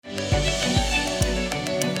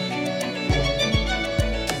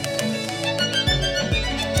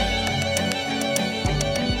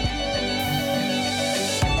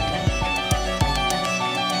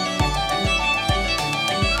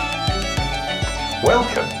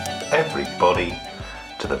Welcome, everybody,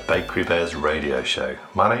 to the Bakery Bears radio show.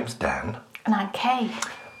 My name's Dan. And I'm Kay.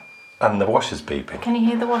 And the washer's beeping. Can you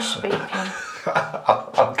hear the washer beeping?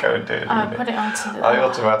 I'll go and do it. Put it onto the... I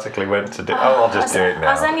automatically went to do... I'll just do it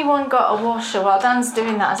now. Has anyone got a washer while Dan's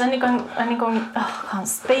doing that? Has anyone... Oh, I can't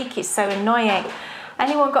speak, it's so annoying.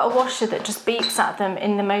 Anyone got a washer that just beeps at them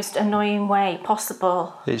in the most annoying way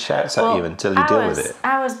possible? It shouts at you until you deal with it.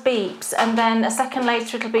 Ours beeps, and then a second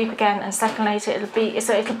later it'll beep again, and a second later it'll beep.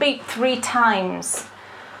 So it'll beep 3 times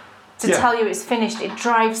to tell you it's finished. It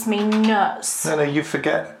drives me nuts. No, you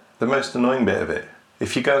forget the most annoying bit of it.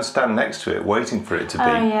 If you go and stand next to it waiting for it to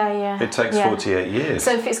beep, it takes 48 years.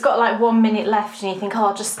 So if it's got like 1 minute left and you think,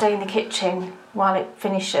 I'll just stay in the kitchen while it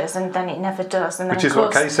finishes, and then it never does. And then which is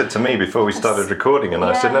what Kay said to me before we started recording, and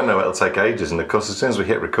I said, no, it'll take ages. And of course, as soon as we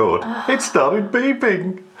hit record, it started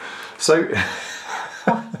beeping. So...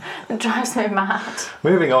 It drives me mad.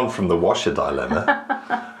 Moving on from the washer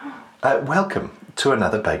dilemma, welcome to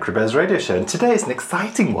another Bakery Bears radio show. And today is an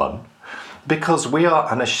exciting one because we are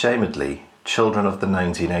unashamedly children of the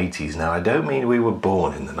 1980s. Now, I don't mean we were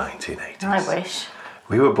born in the 1980s. I wish.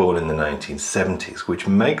 We were born in the 1970s, which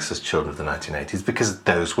makes us children of the 1980s because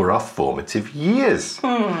those were our formative years.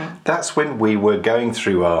 That's when we were going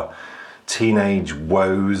through our teenage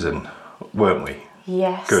woes, and weren't we?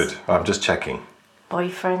 Yes. Good. I'm just checking.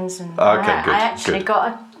 Boyfriends and... Okay,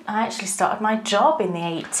 good. I actually started my job in the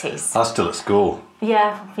 80s. I was still at school.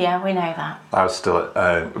 Yeah, we know that. I was still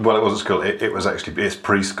at, well, it wasn't school, it's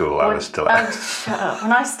preschool. I was still at. Shut up.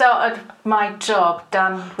 When I started my job,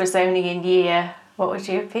 Dan was only in year, what would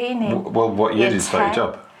you have been in? Well, what year did you start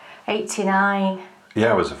your job? 89.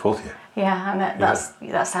 Yeah, I was a 4th year. Yeah, and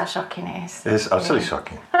that's how shocking it is. It's absolutely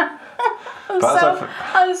shocking.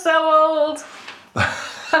 I'm so old.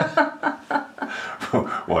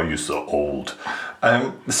 Why are you so old?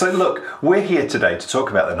 So look, we're here today to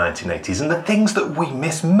talk about the 1980s and the things that we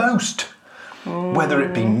miss most. Whether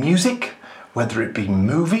it be music, whether it be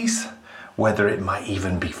movies, whether it might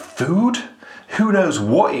even be food. Who knows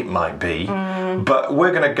what it might be, but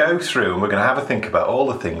we're going to go through and we're going to have a think about all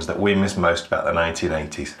the things that we miss most about the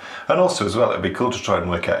 1980s. And also as well, it'd be cool to try and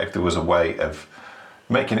work out if there was a way of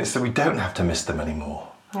making it so we don't have to miss them anymore.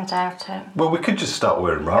 I doubt it. Well, we could just start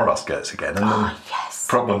wearing rah-rah skirts again and then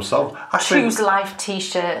problem solved. Choose Life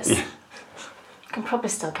t-shirts. Yeah. You can probably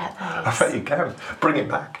still get those. I bet you can. Bring it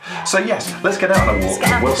back. Yeah. So yes, let's get out on a walk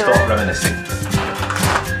and we'll start reminiscing.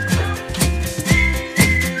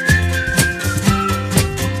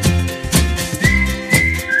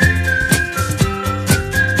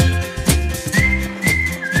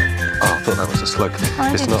 That was a slug.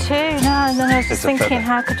 I did too. No, and then I was just thinking,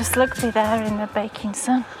 how could a slug be there in the baking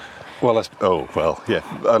sun? Well,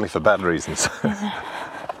 only for bad reasons.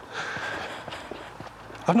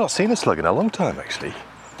 I've not seen a slug in a long time, actually.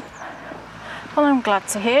 Well, I'm glad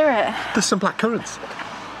to hear it. There's some black currants.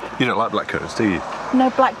 You don't like black currants, do you? No,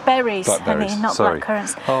 blackberries, Blackberries, honey, not black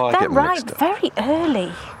currants. Oh, I They're get ripe very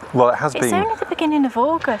early. Well, it has been. It's only the beginning of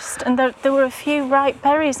August, and there were a few ripe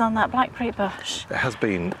berries on that blackberry bush. It has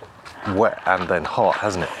been wet and then hot,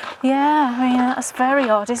 hasn't it? Yeah, I mean, that's very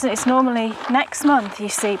odd, isn't it? It's normally next month you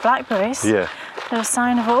see blackberries. Yeah. They're a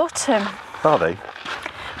sign of autumn. Are they?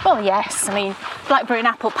 Well, yes. I mean, blackberry and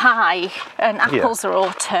apple pie and apples are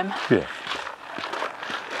autumn. Yeah.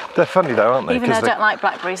 They're funny though, aren't they? Even though I don't like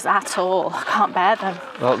blackberries at all. I can't bear them.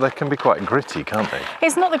 Well, they can be quite gritty, can't they?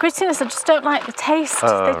 It's not the grittiness, I just don't like the taste.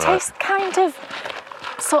 Oh, they taste kind of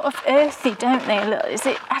sort of earthy, don't they? I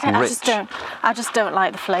just don't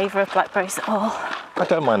like the flavour of blackberries at all. I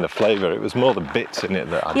don't mind the flavour, it was more the bits in it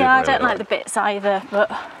that I didn't I really don't like the bits either,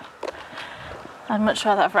 but I'd much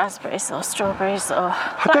rather have raspberries or strawberries or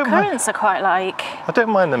blackcurrants I quite like. I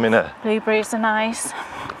don't mind them in a... Blueberries are nice.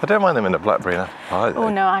 I don't mind them in a blackberry and apple pie. Oh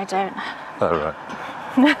no, I don't. Oh right.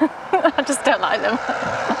 I just don't like them.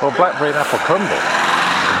 Or blackberry and apple crumble.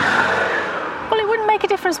 Well, it wouldn't make a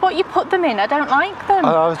difference what you put them in. I don't like them.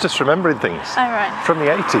 I was just remembering things. Oh, right. From the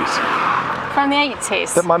 80s. From the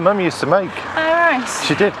 80s? That my mum used to make. Oh, right.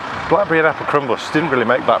 She did. Blackberry and apple crumble. She didn't really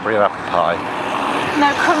make blackberry and apple pie.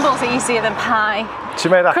 No, crumble's easier than pie. She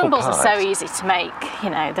made apple Crumbles pies. are so easy to make.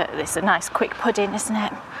 You know, that it's a nice quick pudding, isn't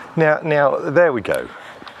it? Now, there we go.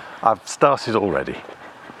 I've started already.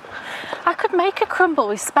 I could make a crumble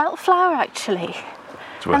with spelt flour, actually.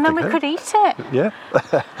 And then we could eat it. Yeah?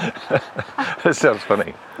 That sounds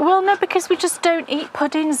funny. Well, no, because we just don't eat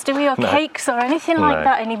puddings, do we? Or cakes or anything like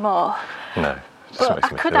that anymore. No. But I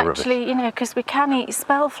could actually, you know, because we can eat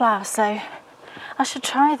spelt flour, so I should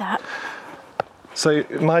try that. So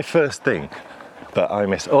my first thing that I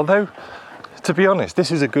miss, although, to be honest,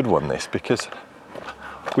 this is a good one, because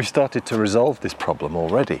we started to resolve this problem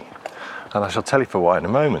already. And I shall tell you for why in a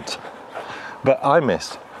moment. But I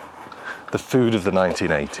miss the food of the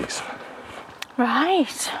 1980s.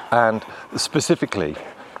 Right. And specifically,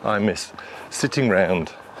 I miss sitting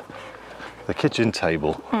round the kitchen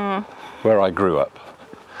table where I grew up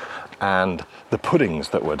and the puddings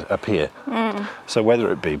that would appear. So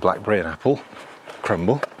whether it be blackberry and apple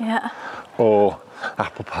crumble or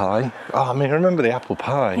apple pie. Oh, I mean, remember the apple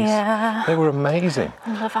pies? Yeah. They were amazing.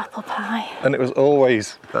 I love apple pie. And it was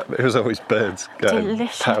always birds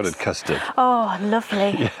Delicious. powdered custard. Oh,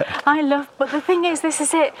 lovely. But the thing is, this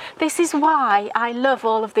is it. This is why I love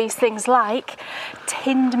all of these things like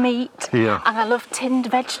tinned meat. Yeah. And I love tinned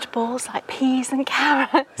vegetables like peas and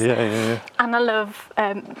carrots. Yeah. And I love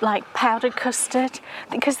like powdered custard,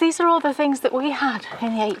 because these are all the things that we had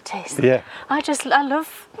in the 80s. Yeah. I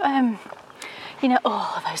love, you know,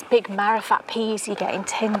 those big marrowfat peas you get in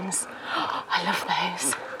tins. I love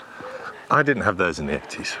those. I didn't have those in the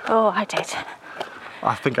 80s. Oh, I did.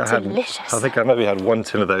 I think Delicious. I think I maybe had one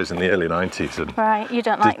tin of those in the early 90s and Right, you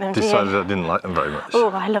don't like them, do you? decided I didn't like them very much. Oh,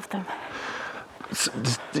 I love them.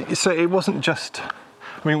 So it wasn't just,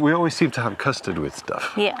 I mean, we always seem to have custard with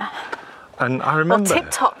stuff. Yeah. And I remember... Tip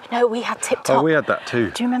Top. No, we had Tip Top. Oh, we had that too.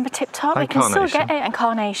 Do you remember Tip Top? And We can still Carnation. get it. And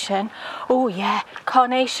Carnation. Oh, yeah.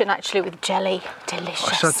 Carnation, actually, with jelly.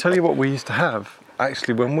 Delicious. Shall I tell you what we used to have?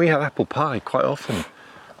 Actually, when we had apple pie, quite often,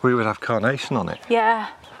 we would have Carnation on it. Yeah.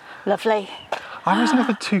 Lovely. I was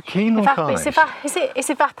never too keen on Carnation. It's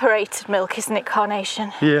evaporated milk, isn't it,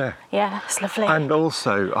 Carnation? Yeah. Yeah, it's lovely. And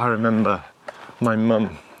also, I remember my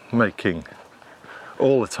mum making,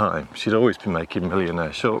 all the time, she'd always be making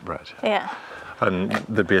millionaire shortbread. Yeah. And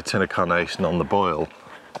there'd be a tin of Carnation on the boil.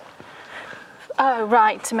 Oh,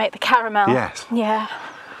 right, to make the caramel. Yes. Yeah.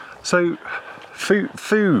 So,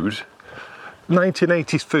 food,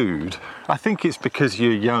 1980s food, I think it's because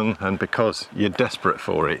you're young and because you're desperate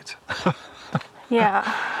for it. Yeah.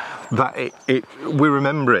 That we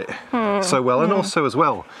remember it so well. And also as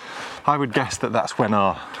well, I would guess that that's when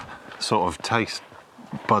our sort of taste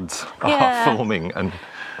buds are forming and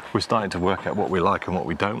we're starting to work out what we like and what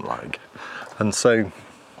we don't like. And so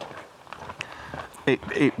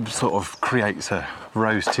it sort of creates a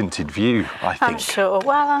rose-tinted view, I think.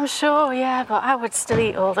 I'm sure, yeah, but I would still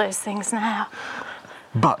eat all those things now.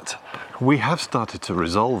 But we have started to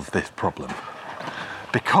resolve this problem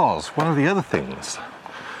because one of the other things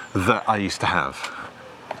that I used to have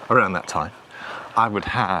around that time, I would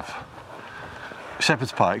have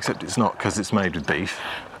shepherd's pie, except it's not because it's made with beef.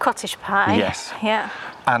 Cottage pie. Yes. Yeah.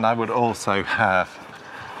 And I would also have,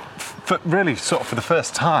 for the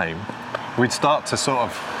first time, we'd start to sort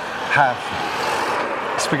of have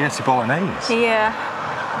spaghetti bolognese. Yeah.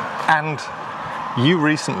 And you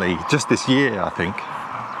recently, just this year, I think,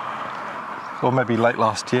 or maybe late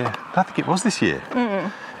last year, I think it was this year,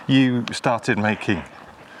 you started making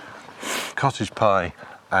cottage pie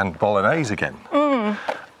and bolognese again.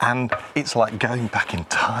 And it's like going back in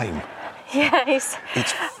time. Yeah, It's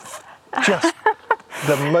just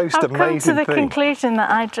the most I've amazing come to the thing. conclusion that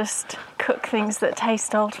I just cook things that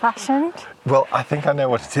taste old-fashioned. Well, I think I know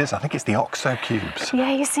what it is. I think it's the OXO cubes.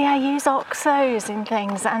 Yeah, you see, I use OXOs in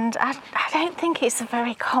things, and I don't think it's a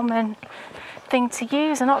very common thing to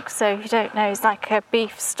use. An OXO, if you don't know, is like a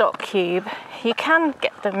beef stock cube. You can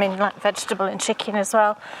get them in like vegetable and chicken as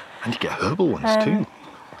well. And you get herbal ones too.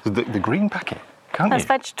 The green packet, can't That's you?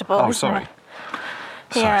 vegetable. Oh, isn't sorry. it?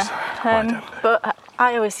 Sorry, Yeah, sorry. I don't know. but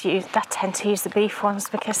I tend to use the beef ones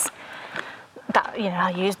because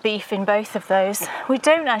I use beef in both of those. We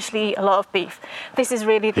don't actually eat a lot of beef. This is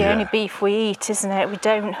really the only beef we eat, isn't it?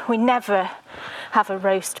 We never have a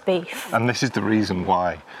roast beef. And this is the reason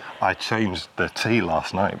why I changed the tea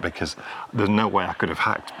last night, because there's no way I could have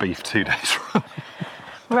hacked beef 2 days running.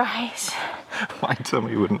 Right. My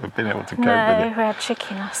tummy wouldn't have been able to cope No, with we it. had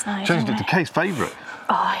chicken last night. Changed it didn't to we? Kay's favourite.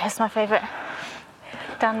 Oh, yes, my favourite.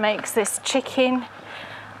 Dan makes this chicken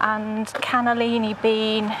and cannellini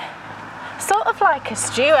bean, sort of like a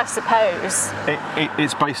stew, I suppose.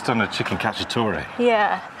 It's based on a chicken cacciatore.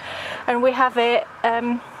 Yeah, and we have it,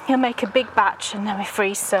 he'll make a big batch and then we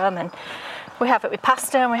freeze some, and we have it with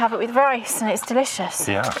pasta and we have it with rice, and it's delicious.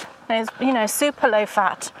 Yeah. And it's, super low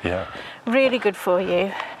fat. Yeah. Really good for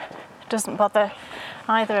you. Doesn't bother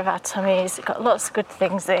either of our tummies. It's got lots of good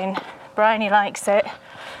things in. Bryony likes it.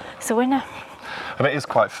 It's a winner. And it is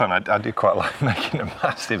quite fun. I do quite like making a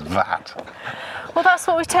massive vat. Well, that's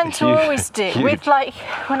what we tend to always do. Huge. With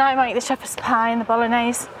when I make the shepherd's pie and the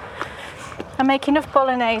bolognese, I make enough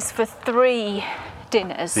bolognese for 3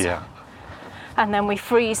 dinners. Yeah. And then we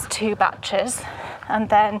freeze 2 batches, and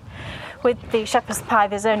then with the shepherd's pie,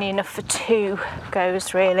 there's only enough for 2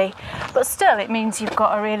 goes really, but still it means you've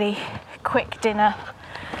got a really quick dinner.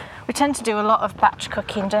 We tend to do a lot of batch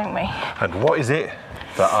cooking, don't we? And what is it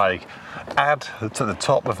that I add to the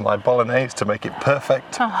top of my bolognese to make it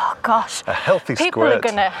perfect? Oh gosh, a healthy people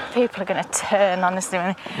squirt. People are gonna turn, honestly.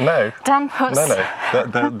 No. Dan puts.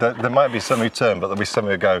 No. There might be some who turn, but there'll be some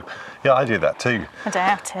who go, yeah, I do that too. I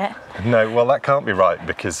doubt it. No, well that can't be right,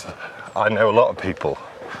 because I know a lot of people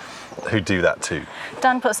who do that too.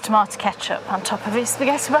 Dan puts tomato ketchup on top of his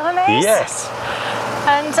spaghetti bolognese. Yes.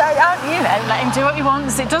 And let him do what he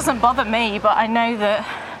wants. It doesn't bother me, but I know that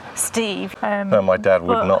Steve. No, my dad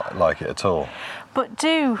would not like it at all. But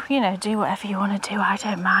do whatever you want to do. I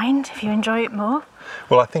don't mind if you enjoy it more.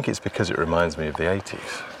 Well, I think it's because it reminds me of the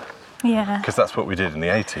 80s. Yeah. Because that's what we did in the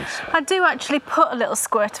 80s. I do actually put a little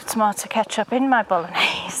squirt of tomato ketchup in my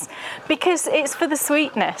bolognese because it's for the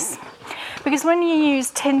sweetness. Because when you use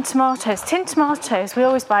tinned tomatoes, we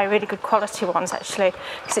always buy really good quality ones actually,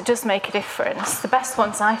 because it does make a difference. The best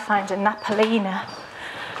ones I find are Napolina,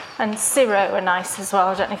 and Siro are nice as well.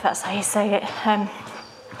 I don't know if that's how you say it,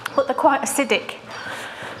 but they're quite acidic.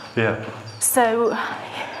 Yeah. So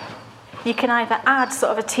you can either add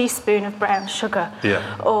sort of a teaspoon of brown sugar,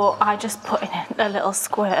 or I just put in a little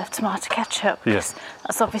squirt of tomato ketchup. Yes.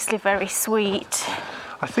 That's obviously very sweet.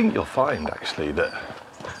 I think you'll find actually that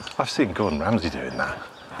I've seen Gordon Ramsay doing that.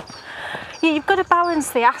 Yeah, you've got to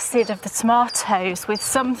balance the acid of the tomatoes with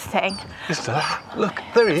something. Look,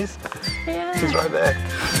 there he is. Yeah. He's right there.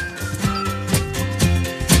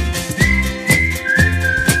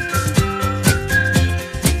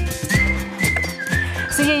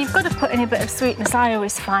 So yeah, you've got to put in a bit of sweetness, I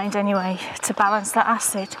always find anyway, to balance that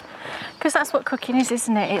acid. Because that's what cooking is,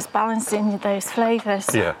 isn't it? It's balancing those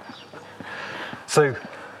flavours. Yeah. So,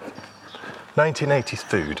 1980s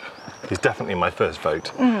food is definitely my first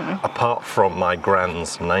vote, apart from my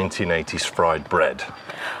grand's 1980s fried bread.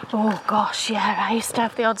 Oh gosh, yeah, I used to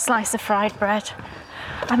have the odd slice of fried bread.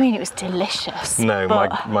 I mean, it was delicious. No,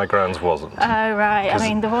 my grand's wasn't. Oh, right. I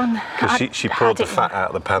mean, the one... Because she poured the fat out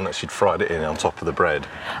of the pan that she'd fried it in on top of the bread.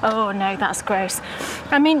 Oh, no, that's gross.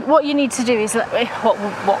 I mean, what you need to do is... What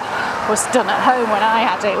was done at home when I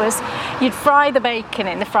had it was you'd fry the bacon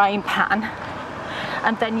in the frying pan,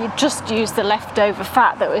 and then you'd just use the leftover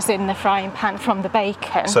fat that was in the frying pan from the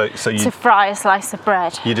bacon to fry a slice of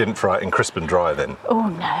bread. You didn't fry it in crisp and dry then? Oh,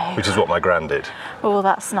 no. Which is what my gran did. Oh,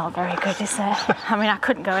 that's not very good, is it? I mean, I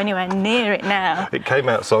couldn't go anywhere near it now. It came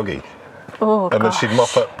out soggy. Oh, and then she'd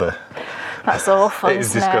mop up the... That's awful, It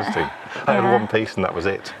is disgusting. I had one piece and that was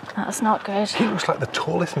it. That's not good. He looks like the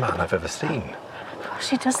tallest man I've ever seen. Gosh,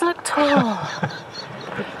 he does look tall.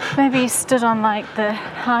 Maybe he stood on like the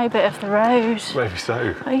high bit of the road. Maybe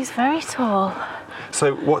so. Oh, he's very tall.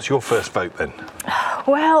 So what's your first vote then?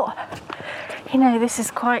 Well, this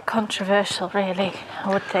is quite controversial really, I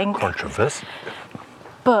would think. Controversy?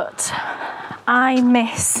 But I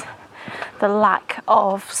miss the lack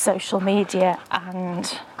of social media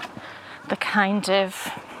and the kind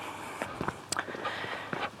of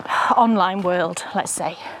online world, let's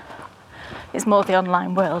say. It's more the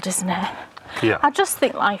online world, isn't it? Yeah. I just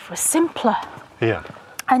think life was simpler. Yeah.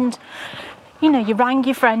 And, you rang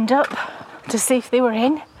your friend up to see if they were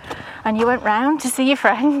in, and you went round to see your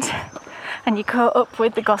friend, and you caught up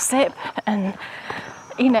with the gossip, and,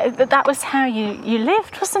 that was how you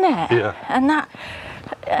lived, wasn't it? Yeah.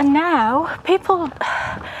 And now,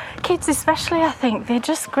 kids especially, I think, they're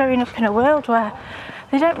just growing up in a world where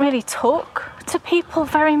they don't really talk to people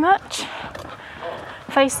very much.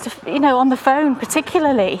 On the phone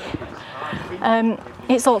particularly.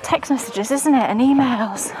 It's all text messages, isn't it, and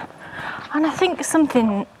emails. And I think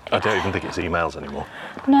I don't even think it's emails anymore.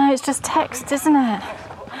 No, it's just text, isn't it?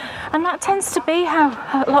 And that tends to be how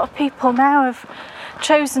a lot of people now have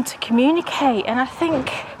chosen to communicate. And I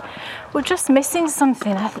think we're just missing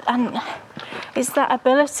something. And it's that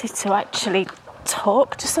ability to actually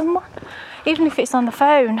talk to someone, even if it's on the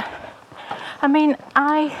phone. I mean,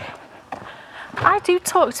 I do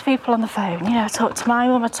talk to people on the phone. I talk to my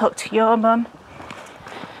mum, I talk to your mum,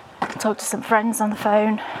 I talk to some friends on the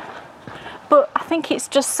phone. But I think it's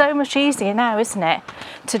just so much easier now, isn't it,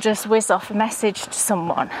 to just whiz off a message to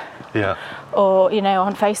someone. Yeah. Or,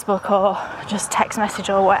 on Facebook, or just text message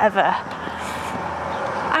or whatever.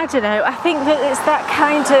 I don't know, I think that it's that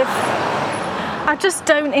kind of... I just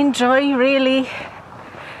don't enjoy really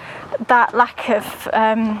that lack of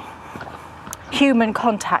human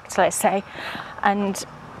contact, let's say. And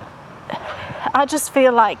I just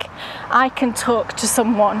feel like I can talk to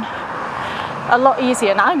someone a lot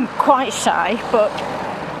easier, and I'm quite shy, but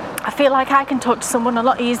I feel like I can talk to someone a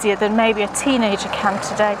lot easier than maybe a teenager can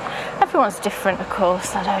today. A everyone's different, of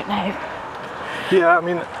course. I don't know. Yeah, I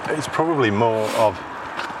mean, it's probably more of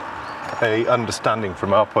a understanding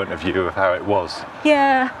from our point of view of how it was.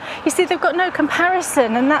 Yeah, you see, they've got no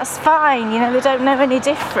comparison, and that's fine. You know, they don't know any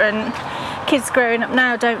different. Kids growing up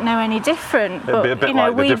now don't know any different, It'd but be a bit you know,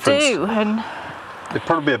 like the we difference. do. And It'd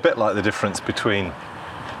probably be a bit like the difference between.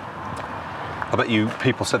 I bet you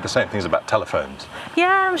people said the same things about telephones.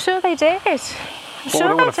 yeah, I'm sure they did. I'm sure would I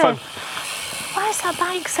they want a phone? did. Why is that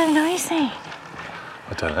bike so noisy?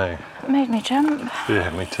 I don't know. It made me jump. Yeah,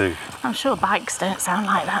 me too. I'm sure bikes don't sound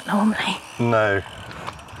like that normally. No.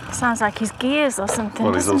 Sounds like his gears or something.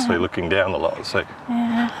 Well, he's doesn't also it? looking down a lot, so.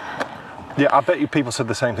 Yeah, Yeah, I bet you people said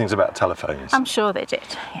the same things about telephones. I'm sure they did.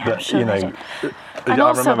 Yeah, I'm That, sure you they know, did. I And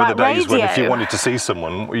also remember the about days when if you radio. wanted to see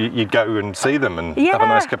someone, you'd go and see them and have a Yeah.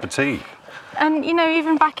 nice cup of tea. And you know,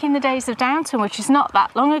 even back in the days of Downton, which is not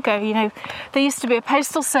that long ago, you know, there used to be a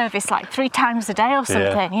postal service like 3 times a day or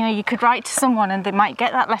something. You know, you could write to someone and they might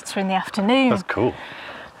get that letter in the afternoon. That's cool.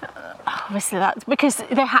 Obviously, that's because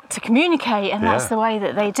they had to communicate, and that's Yeah. the way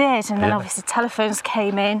that they did. And then Yeah. obviously telephones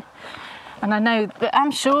came in. And I know that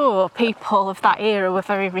I'm sure people of that era were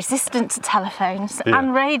very resistant to telephones Yeah.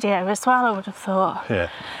 and radio as well, I would have thought. Yeah.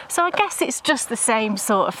 So I guess it's just the same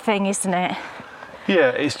sort of thing, isn't it? Yeah,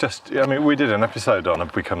 it's just, I mean, we did an episode on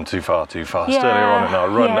Have We Come Too Far Too Fast Yeah, earlier on in our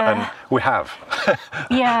run, yeah. and we have.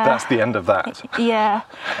 Yeah. That's the end of that. Yeah.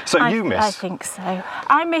 So you I miss? think so.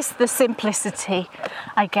 I miss the simplicity,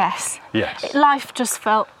 I guess. Yes. Life just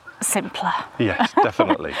felt simpler. Yes,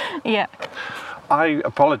 definitely. Yeah. I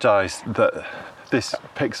apologise that this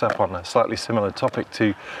picks up on a slightly similar topic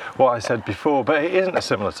to what I said before, but it isn't a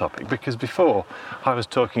similar topic because before I was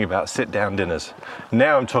talking about sit-down dinners.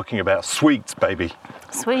 Now I'm talking about sweets, baby.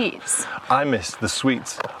 Sweets. I miss the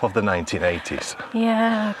sweets of the 1980s.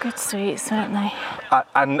 Yeah, good sweets, weren't they?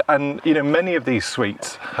 And you know, many of these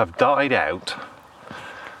sweets have died out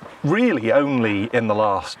really only in the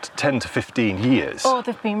last 10 to 15 years. Or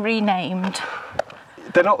they've been renamed.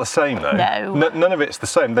 They're not the same though. No. None of it's the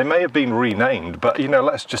same. They may have been renamed, but you know,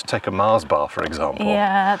 let's just take a Mars bar for example.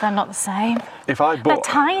 Yeah, they're not the same. If I They're bought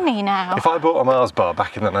tiny now. If I bought a Mars bar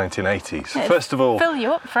back in the 1980s, It'd first of all, fill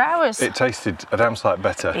you up for hours. it tasted a damn sight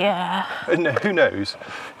better. Yeah. And who knows?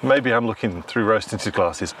 Maybe I'm looking through rose-tinted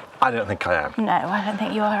glasses. I don't think I am. No, I don't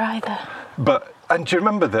think you are either. And do you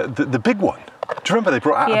remember the big one? Do you remember they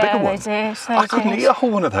brought out a Yeah, bigger one? they did. I couldn't eat a whole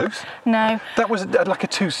one of those. No. That was like a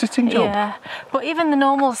 2-sitting job. Yeah, but even the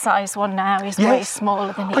normal size one now is way Yes.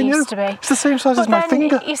 smaller than it I know. used to be. It's the same size But as my then,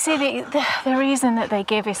 finger. You see, the reason that they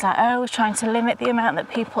give is like, oh, we're trying to limit the amount that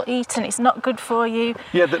people eat and it's not good for you.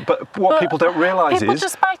 Yeah, but what people don't realise people is...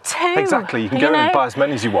 just buy 2. Exactly, you can go and buy as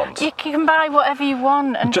many as you want. You can buy whatever you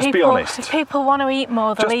want, and Just be people, honest. if people want to eat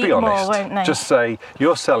more, they'll Just eat be honest. more, won't they? Just say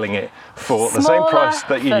you're selling it for the same Smaller price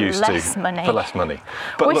that you for used less to. money. For less money.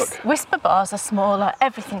 But look, Whisper bars are smaller,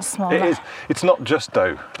 everything's smaller. it is. It's not just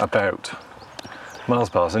though about Mars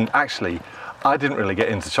bars, and actually, I didn't really get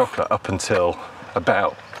into chocolate up until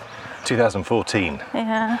about 2014.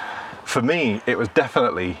 Yeah. For me, it was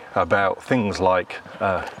definitely about things like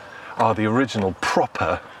the original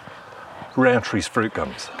proper Roundtree's fruit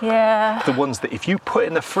gums. Yeah. The ones that if you put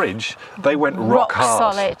in the fridge, they went Rock rock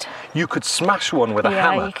hard. solid. You could smash one with a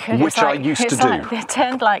Yeah, hammer, you could. which It's I like- used to it's do. like they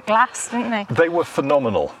turned like glass, didn't they? They were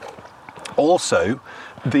phenomenal. Also,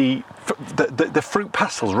 the fruit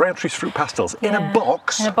pastels, Roundtree's fruit pastels, in a Yeah,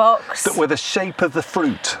 box in a box. that were the shape of the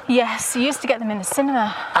fruit Yes, you used to get them in the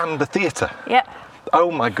cinema. and the theatre. Yep.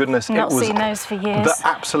 Oh my goodness, Not it was seen those for years. the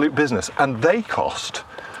absolute business. And they cost,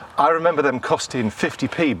 I remember them costing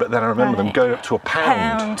 50p, but then I remember them Right. going up to £1.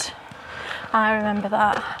 Pound. I remember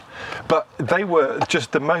that. But they were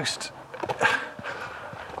just the most,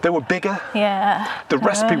 they were bigger. Yeah. The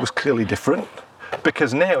recipe was clearly different,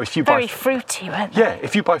 because now if you very buy... fruity, weren't they? Yeah,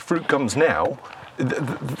 if you buy fruit gums now,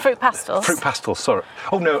 Fruit pastels. fruit pastels, sorry.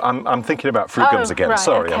 Oh no, I'm thinking about fruit Oh, gums again. right,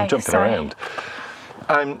 Sorry, I'm okay, jumping sorry. around.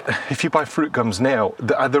 If you buy fruit gums now,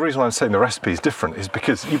 the reason why I'm saying the recipe is different is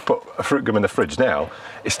because you put a fruit gum in the fridge now,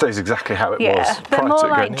 it stays exactly how it Yeah, was they're prior more to it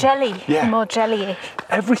like going in. jelly. Yeah. More jelly-y.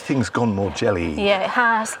 Everything's gone more jelly. Yeah, it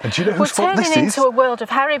has. And do you know We're whose fault turning this is? into a world of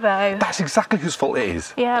Haribo. That's exactly whose fault it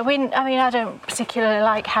is. Yeah, I don't particularly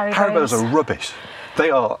like Haribos. Haribos are rubbish. They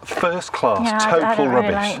are first class, Yeah, I total don't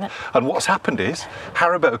really rubbish. like them. And what's happened is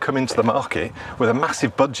Haribo come into the market with a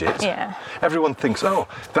massive budget. Yeah. Everyone thinks, oh,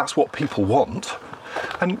 that's what people want.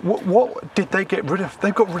 And what did they get rid of?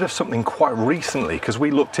 They got rid of something quite recently because we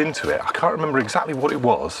looked into it. I can't remember exactly what it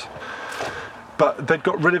was, but they'd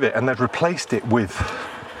got rid of it and they'd replaced it with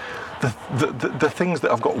the things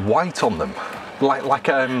that have got white on them. Like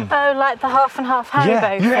Oh, like the half and half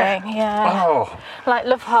Haribo thing, yeah. Oh, Like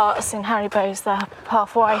Love Hearts in Haribo's, they're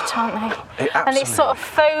half white, aren't they? And it's sort of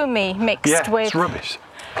foamy mixed with... it's rubbish.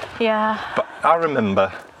 Yeah. But I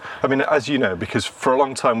remember, I mean, as you know, because for a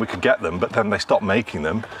long time we could get them, but then they stopped making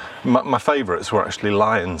them. My favourites were actually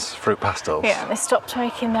Lion's fruit pastels. Yeah, they stopped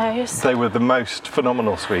making those. They were the most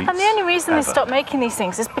phenomenal sweets. And the only reason ever. they stopped making these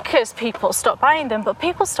things is because people stopped buying them, but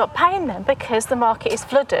people stopped buying them because the market is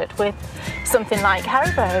flooded with something like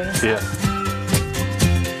Haribo's. Yeah.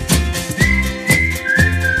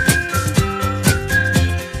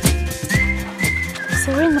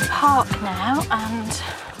 So we're in the park now, and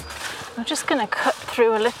I'm just going to cut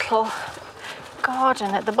through a little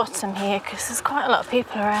garden at the bottom here because there's quite a lot of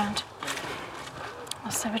people around.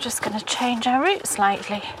 So we're just going to change our route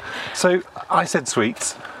slightly. So I said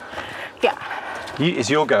sweets. Yeah. It's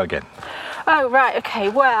your go again. Oh, right, okay.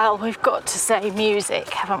 Well, we've got to say music,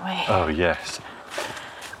 haven't we? Oh, yes.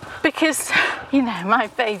 Because, you know, my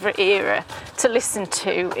favourite era to listen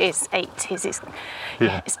to is 80s.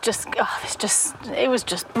 It was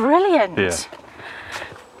just brilliant. Yeah.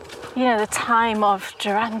 You know, the time of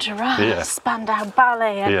Duran Duran, Yeah. Spandau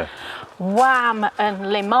Ballet, and Yeah. Wham and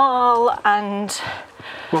Limahl and...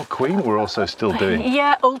 Well, Queen were also still doing.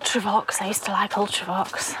 Yeah, Ultravox. I used to like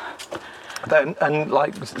Ultravox. And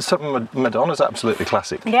like some of Madonna's absolutely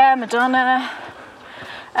classic. Yeah, Madonna.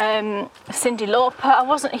 Cyndi Lauper. I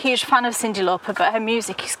wasn't a huge fan of Cyndi Lauper, but her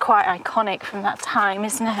music is quite iconic from that time,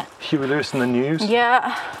 isn't it? Huey Lewis and the News.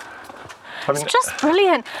 Yeah. I mean, It's just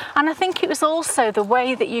brilliant. And I think it was also the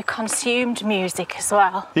way that you consumed music as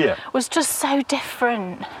well. Yeah. Was just so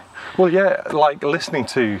different. well, yeah, like listening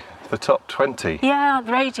to the top 20. Yeah, on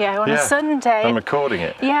the radio on a Yeah, Sunday. and recording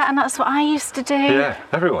it. Yeah, and that's what I used to do. Yeah,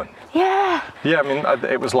 everyone. Yeah. Yeah, I mean,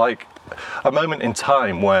 it was like a moment in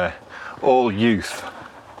time where all youth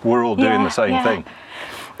were all doing Yeah, the same yeah. thing.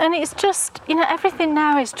 And it's just, you know, everything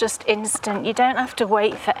now is just instant. You don't have to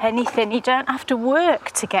wait for anything. You don't have to work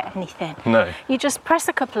to get anything. No. You just press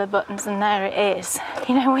a couple of buttons and there it is.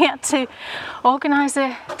 You know, we had to organise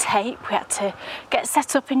a tape. We had to get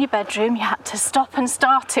set up in your bedroom. You had to stop and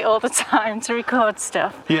start it all the time to record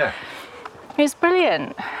stuff. Yeah, It was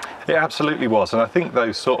brilliant. it absolutely was. And I think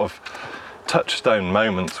those sort of touchstone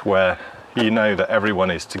moments where you know that everyone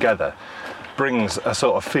is together brings a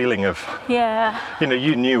sort of feeling of, Yeah. you know,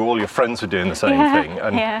 you knew all your friends were doing the same Yeah, thing,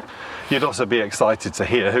 and yeah. you'd also be excited to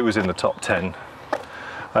hear who was in the top 10.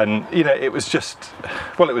 And, you know, it was just,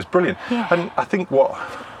 well, it was brilliant. Yeah. And I think what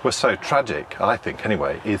was so tragic, I think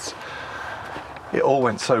anyway, is it all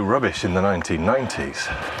went so rubbish in the 1990s.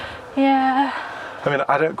 Yeah. I mean,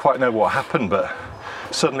 I don't quite know what happened, but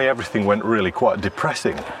suddenly everything went really quite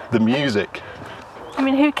depressing. The music. I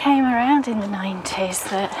mean, who came around in the 90s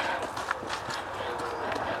that...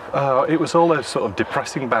 It was all those sort of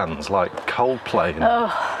depressing bands like Coldplay. And, Oh,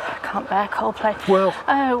 I can't bear Coldplay. Well,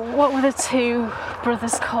 What were the two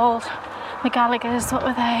brothers called? The Gallaghers, what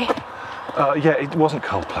were they? yeah, it wasn't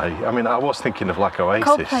Coldplay. I mean, I was thinking of like Oasis.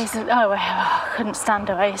 Coldplay's... I couldn't stand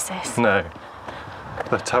Oasis. No,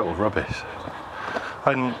 they're total rubbish.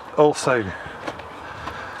 And also,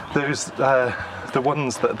 there's the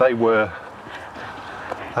ones that they were.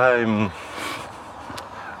 It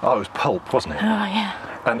was Pulp, wasn't it? Oh, yeah.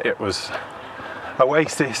 And it was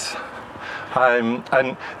Oasis. And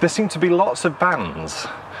there seemed to be lots of bands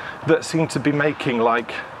that seemed to be making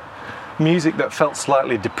like music that felt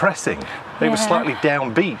slightly depressing. They were Yeah. slightly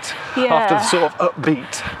downbeat Yeah. after the sort of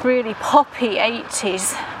upbeat. Really poppy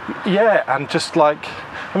 80s. Yeah, and just like,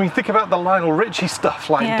 I mean, think about the Lionel Richie stuff,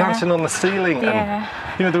 like Yeah. Dancing on the Ceiling. Yeah. And,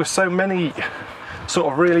 you know, there were so many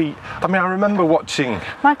sort of really, I mean, I remember watching,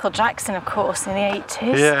 Michael Jackson, of course, in the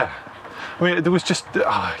 80s. yeah. I mean, there was just,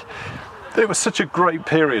 it was such a great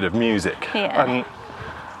period of music. Yeah. And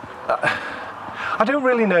I don't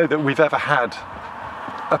really know that we've ever had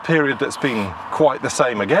a period that's been quite the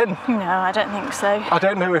same again. No, I don't think so. I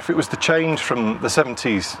don't know if it was the change from the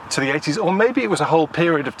 70s to the 80s, or maybe it was a whole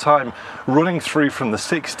period of time running through from the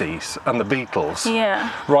 60s and the Beatles, Yeah.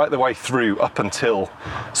 right the way through up until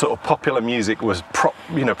sort of popular music was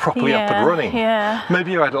properly up and running. Yeah.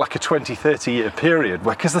 Maybe you had like a 20, 30 year period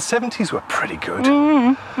where, because the 70s were pretty good.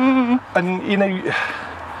 And, you know,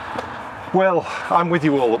 well, I'm with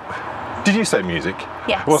you all. Did you say music?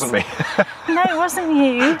 Yes. It wasn't me. No, it wasn't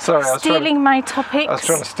you. Sorry, I was stealing my topics. I was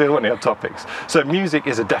trying to steal one of your topics. So music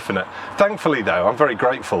is a definite. Thankfully, though, I'm very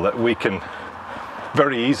grateful that we can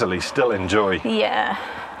very easily still enjoy Yeah.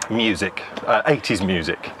 music, 80s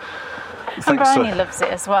music. And Bryony loves it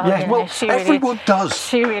as well. Yeah, you know, well, everyone does.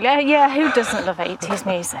 She really, yeah, who doesn't love 80s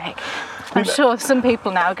music? I'm sure some people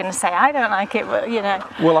now are going to say, I don't like it, but, you know,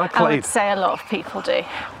 well, I would say a lot of people do.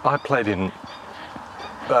 I played in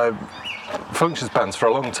functions bands for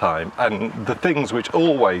a long time, and the things which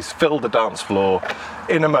always filled the dance floor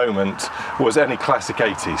in a moment was any classic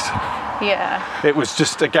 80s. Yeah. It was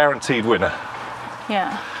just a guaranteed winner.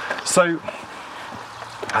 Yeah. So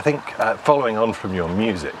I think following on from your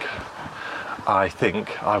music, I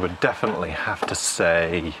think I would definitely have to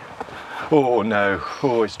say,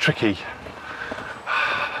 it's tricky.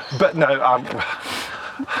 But no,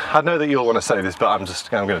 I know that you'll want to say this, but I'm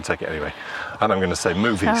going to take it anyway. And I'm going to say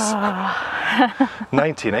movies.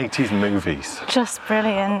 1980s movies. Just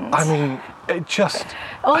brilliant. I mean, it just...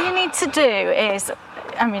 All you need to do is,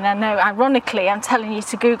 I mean, I know, ironically, I'm telling you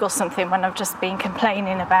to Google something when I've just been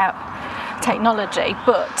complaining about technology,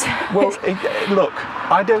 but... Well, look,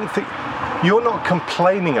 I don't think... You're not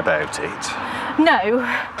complaining about it. No.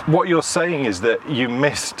 What you're saying is that you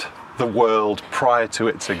missed the world prior to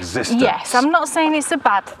its existence. Yes, I'm not saying it's a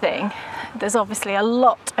bad thing. There's obviously a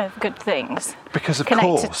lot of good things because of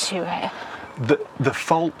connected course, to it. The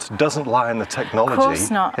fault doesn't lie in the technology. Of course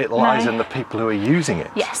not. It lies No. in the people who are using it.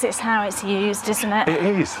 Yes, it's how it's used, isn't it? It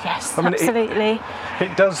is. Yes, I mean, absolutely.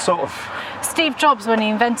 It does sort of... Steve Jobs, when he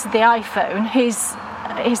invented the iPhone,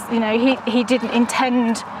 he didn't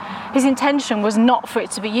intend... His intention was not for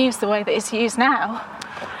it to be used the way that it's used now.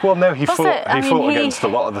 Well, no, he fought he against a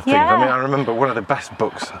lot of the things. Yeah. I mean, I remember one of the best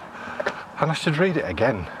books, and I should read it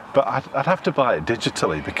again, but I'd have to buy it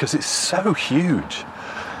digitally because it's so huge.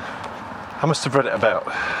 I must have read it about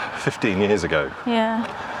 15 years ago. Yeah.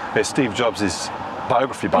 It's Steve Jobs'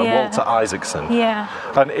 biography by Walter Isaacson. Yeah.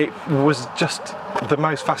 And it was just the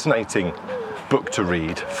most fascinating book to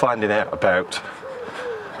read, finding out about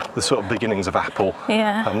the sort of beginnings of Apple,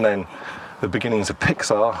 and then the beginnings of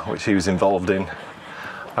Pixar, which he was involved in,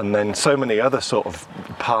 and then so many other sort of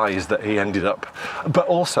pies that he ended up, but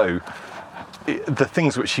also the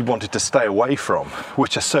things which he wanted to stay away from,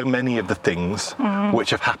 which are so many of the things which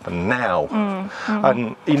have happened now.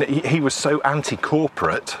 And you know, he was so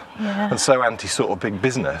anti-corporate and so anti sort of big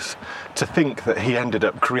business, to think that he ended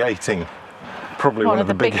up creating probably one of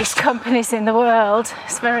the biggest companies in the world.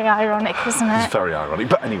 It's very ironic, isn't it? It's very ironic.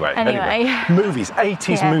 But anyway. Movies,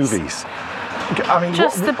 80s movies. I mean,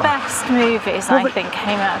 just the best movies, I think,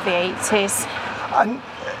 came out of the 80s. And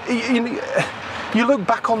you look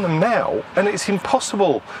back on them now, and it's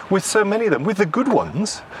impossible with so many of them. With the good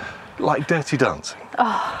ones, like Dirty Dancing.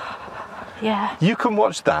 Oh, yeah. You can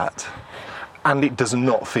watch that, and it does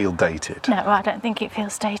not feel dated. No, I don't think it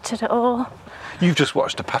feels dated at all. You've just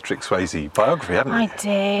watched a Patrick Swayze biography, haven't you? I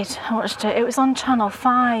did. I watched it. It was on Channel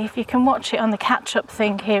 5. You can watch it on the catch-up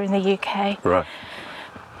thing here in the UK. Right.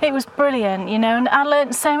 It was brilliant, you know, and I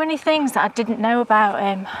learned so many things that I didn't know about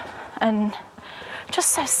him. And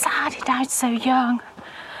just so sad he died so young.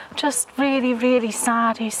 Just really, really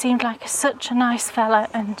sad. He seemed like such a nice fella,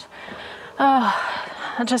 and I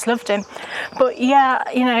just loved him. But yeah,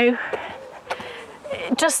 you know,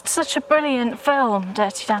 just such a brilliant film,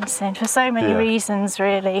 Dirty Dancing, for so many reasons,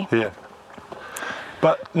 really. Yeah.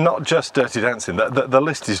 But not just Dirty Dancing. The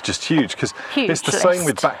list is just huge, because it's the same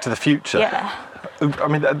with Back to the Future. Yeah. I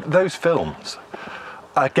mean, those films,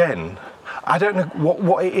 again, I don't know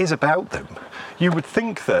what it is about them. You would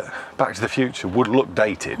think that Back to the Future would look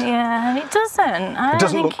dated. Yeah, and it doesn't. I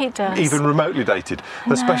don't think it does. Even remotely dated.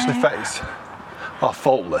 The special effects are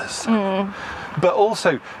faultless. But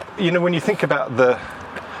also, you know, when you think about the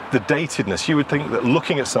datedness, you would think that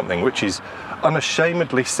looking at something which is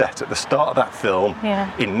unashamedly set at the start of that film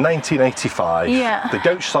in 1985, they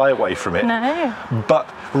don't shy away from it. No. But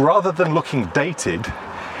rather than looking dated,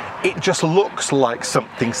 it just looks like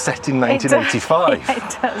something set in 1985. It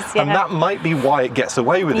does, yeah. And that might be why it gets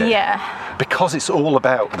away with it. Yeah. Because it's all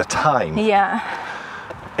about the time. Yeah.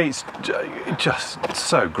 It's just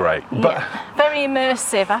so great. But very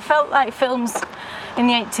immersive. I felt like films in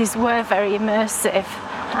the 80s were very immersive,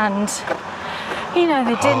 and you know,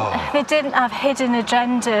 they didn't have hidden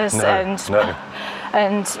agendas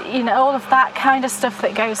and you know, all of that kind of stuff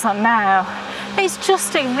that goes on now. It's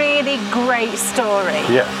just a really great story.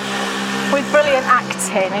 Yeah. With brilliant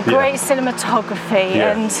acting and great cinematography,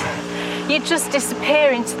 and you just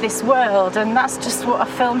disappear into this world, and that's just what a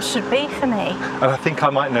film should be for me. And I think I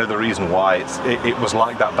might know the reason why it was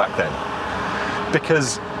like that back then.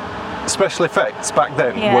 Because special effects back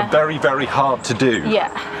then were very, very hard to do. Yeah.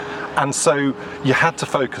 And so you had to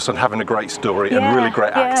focus on having a great story and really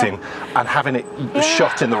great acting and having it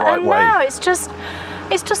shot in the right way. Now it's just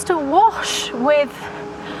a wash with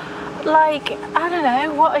like, I don't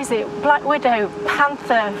know, what is it? Black Widow,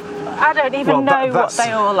 Panther. I don't even know what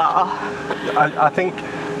they all are. I think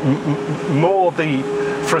more the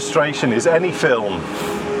frustration is any film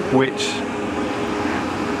which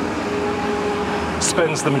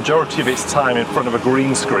spends the majority of its time in front of a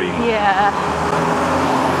green screen. Yeah.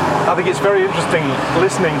 I think it's very interesting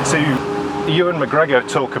listening to Ewan McGregor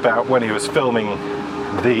talk about when he was filming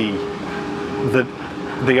the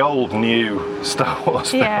old new Star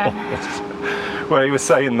Wars films, where he was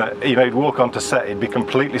saying that, you know, he'd walk onto set, he'd be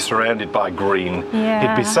completely surrounded by green.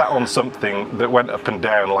 He'd be sat on something that went up and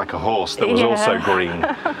down like a horse that was also green,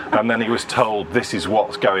 and then he was told, this is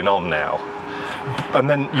what's going on now. And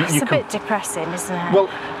then it's a bit depressing, isn't it? Well,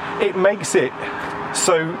 it makes it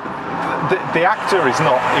so the actor is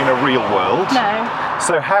not in a real world. No.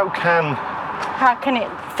 So how can it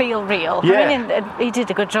feel real? Yeah. I mean, he did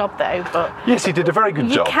a good job though, but yes, he did a very good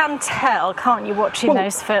job. You can tell, can't you, watching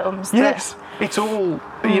those films? Yes, it's all,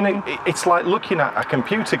 you know, it's like looking at a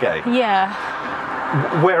computer game. Yeah.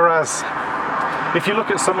 Whereas, if you look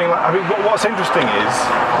at something like, I mean, what's interesting is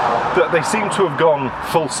that they seem to have gone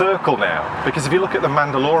full circle now. Because if you look at The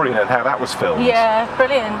Mandalorian and how that was filmed. Yeah,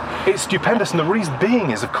 brilliant. It's stupendous, and the reason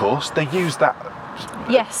being is, of course, they use that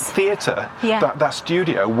theatre, that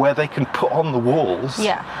studio where they can put on the walls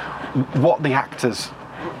what the actors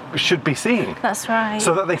should be seeing. That's right.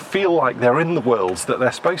 So that they feel like they're in the worlds that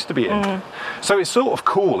they're supposed to be in. So it's sort of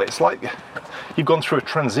cool. It's like you've gone through a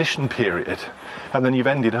transition period, and then you've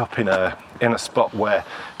ended up in a spot where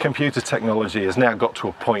computer technology has now got to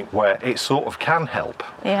a point where it sort of can help.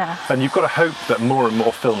 Yeah. And you've got to hope that more and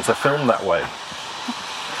more films are filmed that way.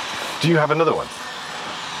 Do you have another one?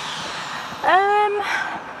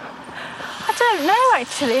 I don't know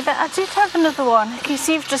actually. I did have another one because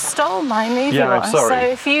you've just stole my movie one. I'm sorry. So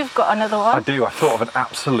if you've got another one, I do. I thought of an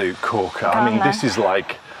absolute corker. I mean, this is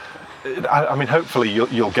like. I mean, hopefully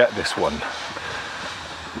you'll get this one.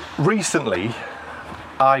 Recently,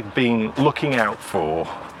 I've been looking out for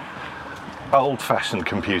old-fashioned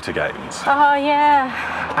computer games. Oh yeah.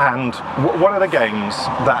 And one of the games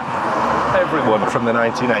that everyone from the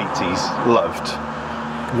 1980s loved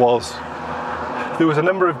was. There was a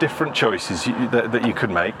number of different choices that you could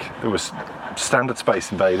make. There was standard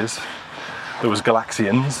Space Invaders, there was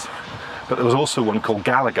Galaxians, but there was also one called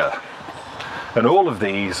Galaga. And all of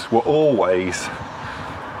these were always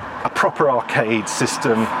a proper arcade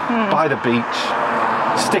system, by the beach,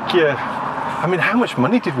 I mean, how much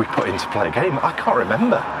money did we put in to play a game? I can't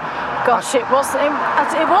remember. Gosh, it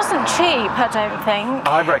wasn't cheap, I don't think.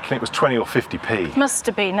 I reckon it was 20 or 50p. Must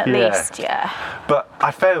have been at least, yeah. But I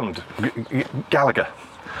found Galaga,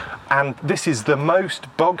 and this is the most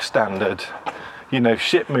bog standard, you know,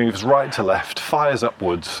 ship moves right to left, fires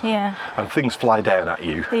upwards, and things fly down at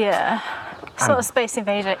you. Yeah. Sort of Space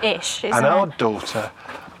Invader-ish, isn't it? And our daughter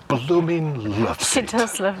blooming loves it. She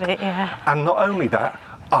does love it, yeah. And not only that,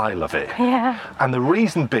 I love it. Yeah. And the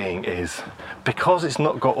reason being is because it's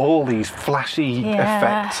not got all these flashy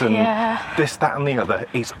effects and this, that and the other,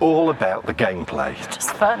 it's all about the gameplay. It's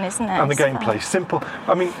just fun, isn't it? And the gameplay's simple.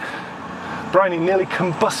 I mean, Bryony nearly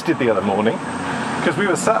combusted the other morning because we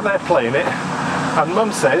were sat there playing it and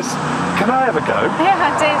Mum says, can I have a go? Yeah,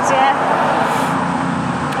 I did, yeah.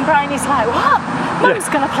 And Bryony's like, what? Mum's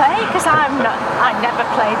going to play? Because I never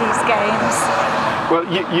play these games. Well,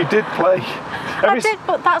 you did play. I did,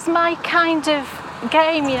 but that's my kind of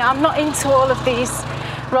game, you know. I'm not into all of these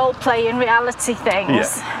role-play and reality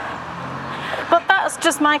things. Yeah. But that's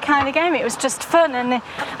just my kind of game. It was just fun, and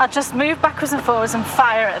I just move backwards and forwards and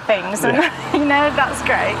fire at things, and you know, that's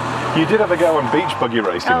great. You did have a go on beach buggy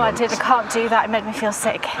racing. Oh, once. I did. I can't do that. It made me feel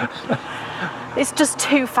sick. It's just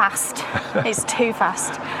too fast. It's too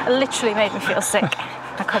fast. It literally made me feel sick.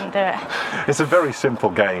 I couldn't do it. It's a very simple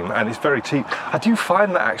game and it's very cheap. I do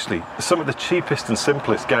find that actually some of the cheapest and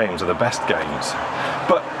simplest games are the best games.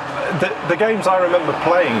 But the games I remember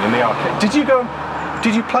playing in the arcade. Did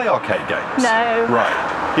you play arcade games? No. Right.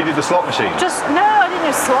 You did the slot machines? No, I didn't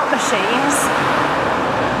do slot machines.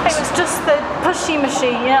 It was just the pushy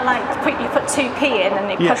machine, you know, like you put 2p in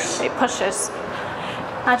and it pushes.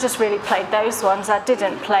 I just really played those ones. I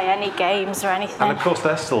didn't play any games or anything. And of course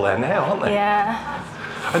they're still there now, aren't they? Yeah.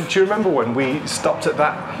 And do you remember when we stopped at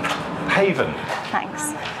that Haven?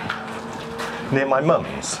 Thanks. Near my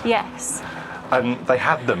mum's? Yes. And they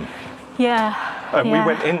had them. Yeah. And we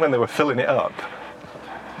went in when they were filling it up.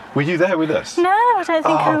 Were you there with us? No, I don't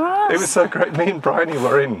think I was. It was so great. Me and Bryony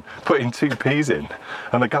were in, putting 2p's in,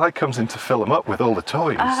 and the guy comes in to fill them up with all the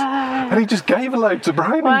toys. And he just gave a load to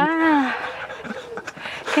Bryony. Wow.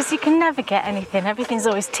 Because you can never get anything. Everything's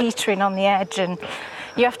always teetering on the edge, and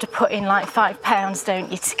you have to put in like £5,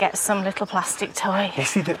 don't you, to get some little plastic toy. You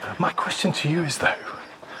see, my question to you is though,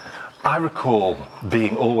 I recall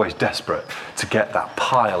being always desperate to get that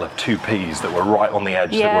pile of 2p's that were right on the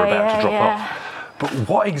edge that were about to drop off. But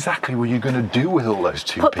what exactly were you going to do with all those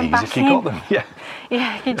 2p's if you got them?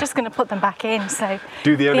 Yeah, you're just going to put them back in. So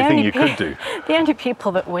do the only thing you could do. The only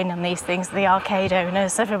people that win on these things are the arcade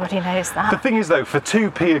owners. Everybody knows that. The thing is, though, for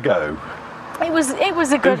 2p a go, it was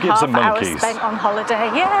a good half hour spent on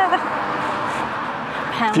holiday. Yeah.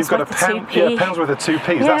 Pounds if you've got worth a pound, of 2p. pounds worth of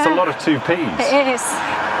 2p's. That's a lot of 2p's. It is.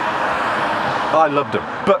 I loved them,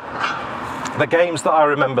 but the games that I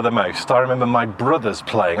remember the most, I remember my brothers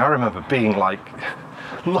playing. I remember being like,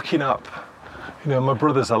 looking up. You know, my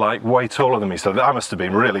brothers are like way taller than me, so I must have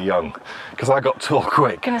been really young because I got tall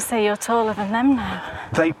quick. I'm going to say you're taller than them now.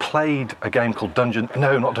 They played a game called Dragon's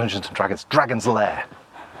Lair.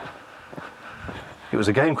 It was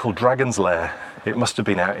a game called Dragon's Lair. It must have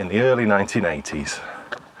been out in the early 1980s.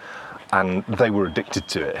 And they were addicted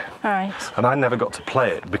to it. Right. And I never got to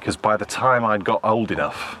play it because by the time I'd got old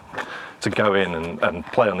enough to go in and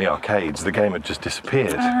play on the arcades, the game had just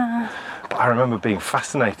disappeared. But I remember being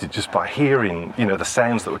fascinated just by hearing, you know, the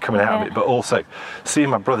sounds that were coming out of it, but also seeing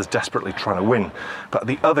my brothers desperately trying to win. But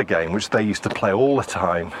the other game, which they used to play all the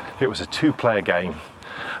time, it was a 2-player game,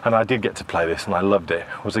 and I did get to play this and I loved it,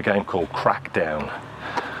 was a game called Crackdown.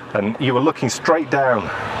 And you were looking straight down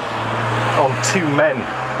on 2 men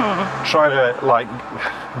trying to like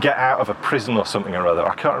get out of a prison or something or other.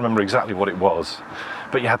 I can't remember exactly what it was,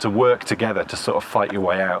 but you had to work together to sort of fight your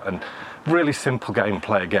way out. And really simple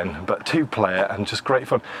gameplay again, but 2-player and just great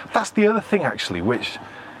fun. That's the other thing actually, which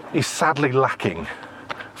is sadly lacking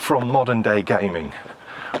from modern day gaming.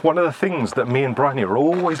 One of the things that me and Bryony are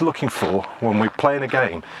always looking for when we're playing a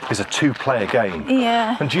game is a 2-player game.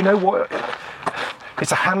 Yeah. And do you know what?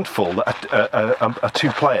 It's a handful that a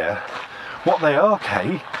 2-player. What they are,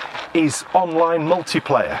 Kay, is online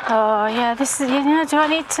multiplayer. Oh yeah, this is, you know, do I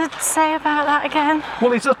need to say about that again?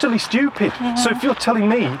 Well, it's utterly stupid. Yeah. So if you're telling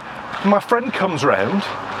me my friend comes round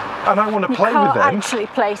and I want to play with them, actually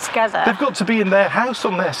play together. They've got to be in their house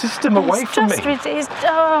on their system away from me.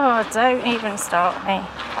 Oh, don't even start me.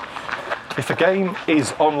 If a game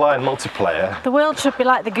is online multiplayer, the world should be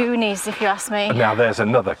like the Goonies, if you ask me. Now there's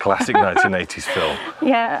another classic 1980s film.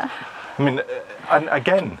 Yeah. I mean, and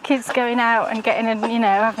again, kids going out and getting, you know,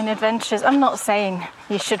 having adventures. I'm not saying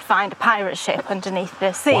you should find a pirate ship underneath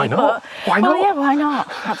the sea. Why not? But, why not? Well, yeah, why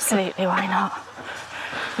not? Absolutely, why not?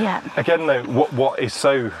 Yeah. Again, though, what is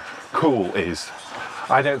so cool is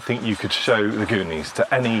I don't think you could show the Goonies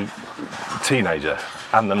to any teenager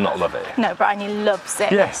and them not love it. No, Bryony loves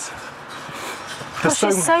it. Yes. Gosh,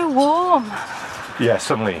 it's so warm. Yeah,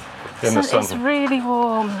 suddenly. In the sun. It's really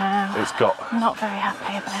warm now. It's got. I'm not very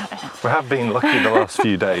happy about it. We have been lucky the last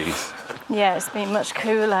few days. Yeah, it's been much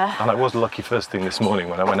cooler. And I was lucky first thing this morning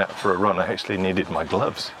when I went out for a run. I actually needed my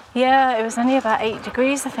gloves. Yeah, it was only about 8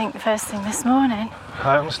 degrees, I think, the first thing this morning.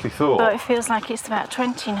 I honestly thought. But it feels like it's about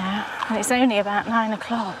 20 now, and it's only about 9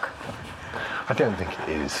 o'clock. I don't think it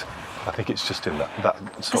is. I think it's just in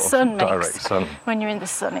that sort sun of direct sun. When you're in the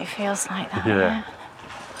sun, it feels like that. Yeah.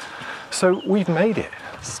 So we've made it.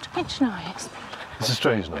 Strange noise. It's a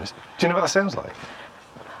strange noise. Do you know what that sounds like?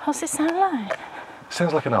 What's it sound like? It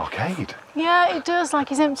sounds like an arcade. Yeah, it does, like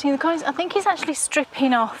he's emptying the coins. I think he's actually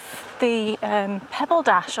stripping off the pebble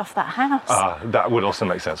dash off that house. That would also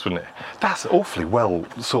make sense, wouldn't it? That's awfully well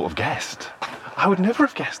sort of guessed. I would never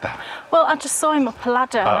have guessed that. Well, I just saw him up a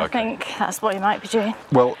ladder. Okay. I think that's what he might be doing.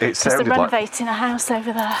 Well, it sounded they're renovating a house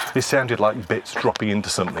over there. It sounded like bits dropping into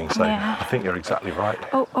something, so Yeah. I think you're exactly right.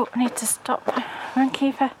 Oh, I need to stop.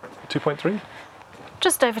 Runkeeper. 2.3?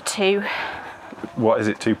 Just over 2. What is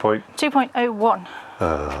it, 2.01.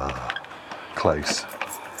 Close.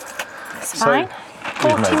 It's So, fine.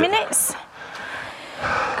 we've 40 made it. minutes.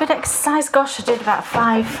 Good exercise. Gosh, I did about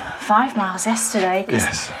 5 miles yesterday.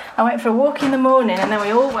 Yes. I went for a walk in the morning and then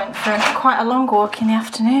we all went for quite a long walk in the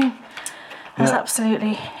afternoon. I was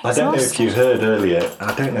absolutely exhausted. I don't know if you heard earlier,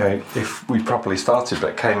 I don't know if we properly started,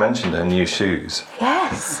 but Kay mentioned her new shoes.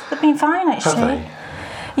 Yes, they've been fine actually. Have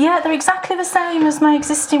they? Yeah, they're exactly the same as my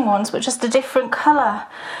existing ones, but just a different colour.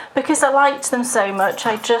 Because I liked them so much,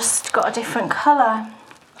 I just got a different colour.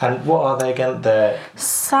 And what are they again? They're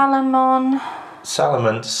Salomon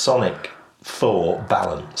Sonic Thor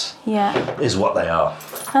Balance. Yeah. Is what they are.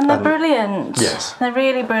 And they're brilliant. Yes. They're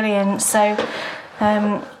really brilliant. So,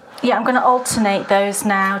 yeah, I'm going to alternate those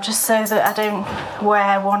now just so that I don't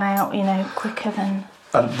wear one out, you know, quicker than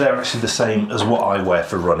And they're actually the same as what I wear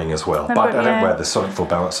for running as well. But I don't wear the Sonic 4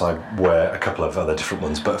 Balance, I wear a couple of other different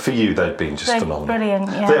ones. But for you, they've been just phenomenal.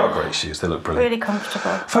 Brilliant, yeah. They are great shoes, they look brilliant. Really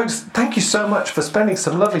comfortable. Folks, thank you so much for spending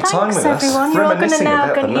some lovely time with Thanks, everyone. us. You're all Reminiscing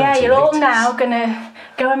about the 1980s. Yeah, you're all now going to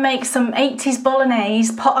go and make some 80s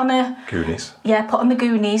bolognese, put on the Goonies.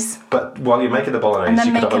 But while you're making the bolognese, And then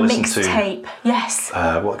you make could have a a listen mixed to... tape. Yes.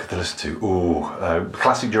 What could they listen to?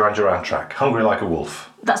 Classic Duran Duran track, Hungry Like a Wolf.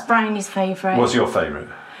 That's Brownie's favourite. What's your favourite?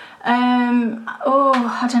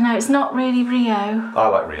 I don't know. It's not really Rio. I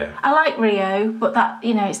like Rio. I like Rio, but that,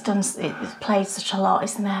 it's played such a lot,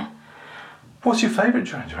 isn't it? What's your favourite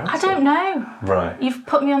Duran Duran song? I don't know. Right. You've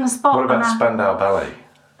put me on the spot. What about Spandau Ballet?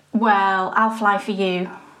 Well, I'll Fly For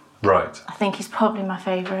You. Right. I think he's probably my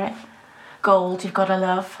favourite. Gold, You've Gotta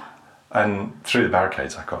Love. And Through the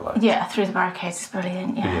Barricades, I quite like. Yeah, Through the Barricades is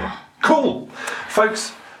brilliant, yeah. Cool!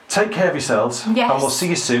 Folks, take care of yourselves. Yes. And we'll see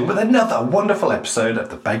you soon with another wonderful episode of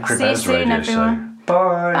the Bakery Bears Radio everyone. Show.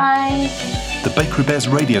 Bye! Bye! The Bakery Bears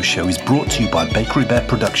Radio Show is brought to you by Bakery Bear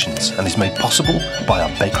Productions and is made possible by our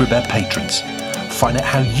Bakery Bear patrons. Find out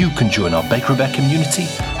how you can join our Bakery Bear community,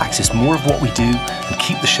 access more of what we do, and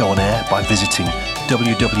keep the show on air by visiting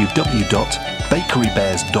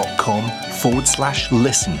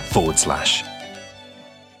www.bakerybears.com/listen/.